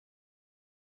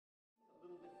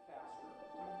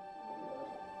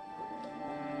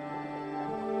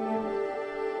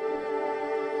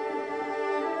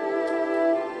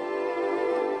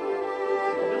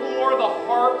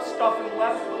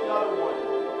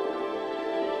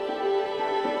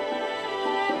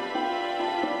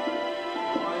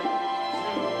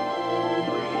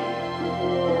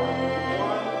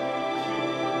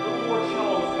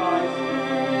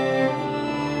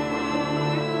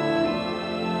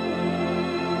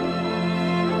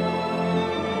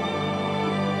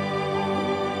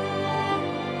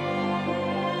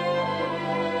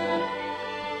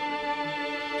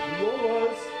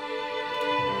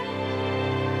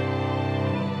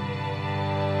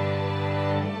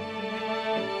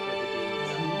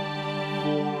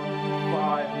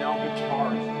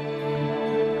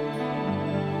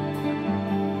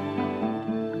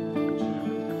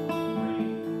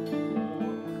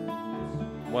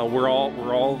Well,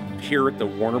 we're all here at the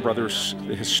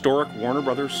the historic Warner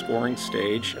Brothers Scoring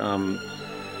Stage,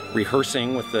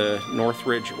 rehearsing with the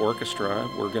Northridge Orchestra.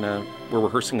 We're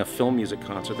rehearsing a film music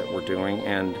concert that we're doing,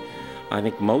 and I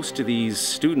think most of these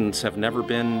students have never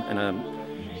been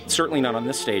certainly not on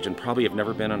this stage, and probably have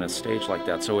never been on a stage like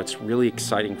that. So it's really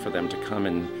exciting for them to come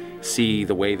and see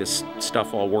the way this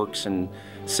stuff all works and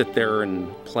sit there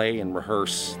and play and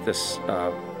rehearse this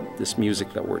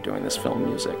music that we're doing, this film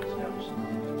music.